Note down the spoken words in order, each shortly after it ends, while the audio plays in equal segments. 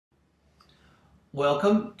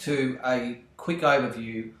Welcome to a quick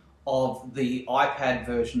overview of the iPad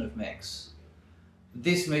version of MEX.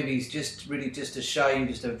 This movie is just to show you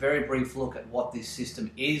just a very brief look at what this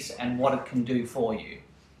system is and what it can do for you.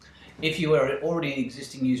 If you are already an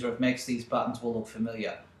existing user of MEX, these buttons will look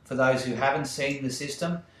familiar. For those who haven't seen the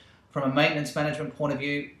system, from a maintenance management point of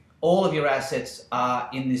view, all of your assets are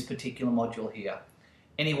in this particular module here.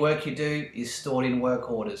 Any work you do is stored in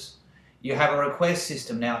work orders. You have a request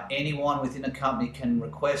system. Now anyone within a company can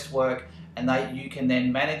request work and you can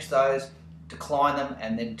then manage those, decline them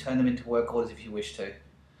and then turn them into work orders if you wish to.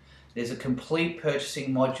 There's a complete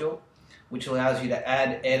purchasing module which allows you to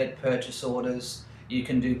add, edit purchase orders. You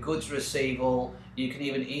can do goods receivable. You can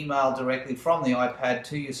even email directly from the iPad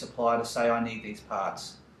to your supplier to say, I need these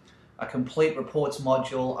parts. A complete reports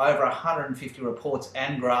module, over 150 reports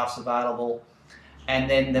and graphs available, and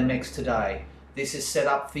then the MEX Today. This is set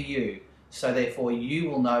up for you, so therefore you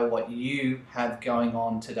will know what you have going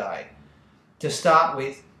on today. To start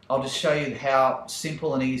with, I'll just show you how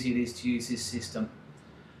simple and easy it is to use this system.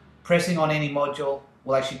 Pressing on any module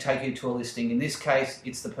will actually take you to a listing. In this case,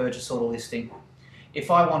 it's the purchase order listing. If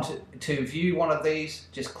I want to view one of these,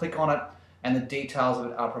 just click on it and the details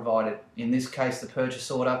of it are provided. In this case, the purchase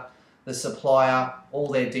order, the supplier, all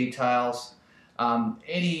their details,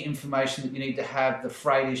 any information that you need to have, the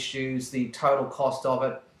freight issues, the total cost of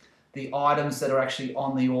it, the items that are actually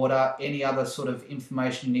on the order, any other sort of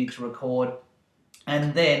information you need to record,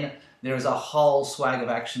 and then there is a whole swag of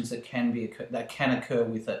actions that can occur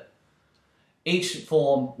with it. Each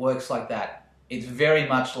form works like that. It's very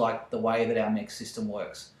much like the way that our MEX system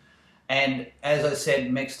works. And as I said,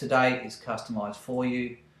 MEX Today is customized for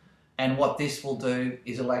you. And what this will do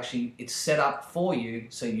is it's set up for you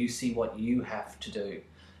so you see what you have to do.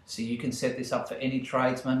 So you can set this up for any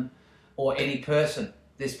tradesman or any person.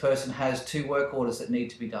 This person has 2 work orders that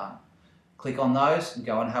need to be done. Click on those and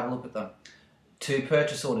go and have a look at them. 2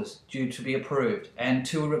 purchase orders due to be approved and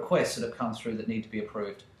 2 requests that have come through that need to be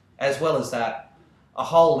approved. As well as that, a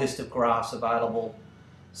whole list of graphs available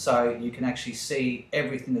so you can actually see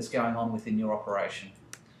everything that's going on within your operation.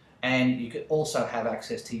 And you could also have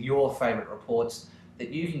access to your favourite reports that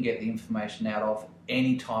you can get the information out of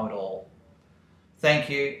any time at all.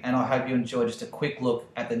 Thank you, and I hope you enjoyed just a quick look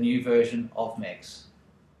at the new version of MEX.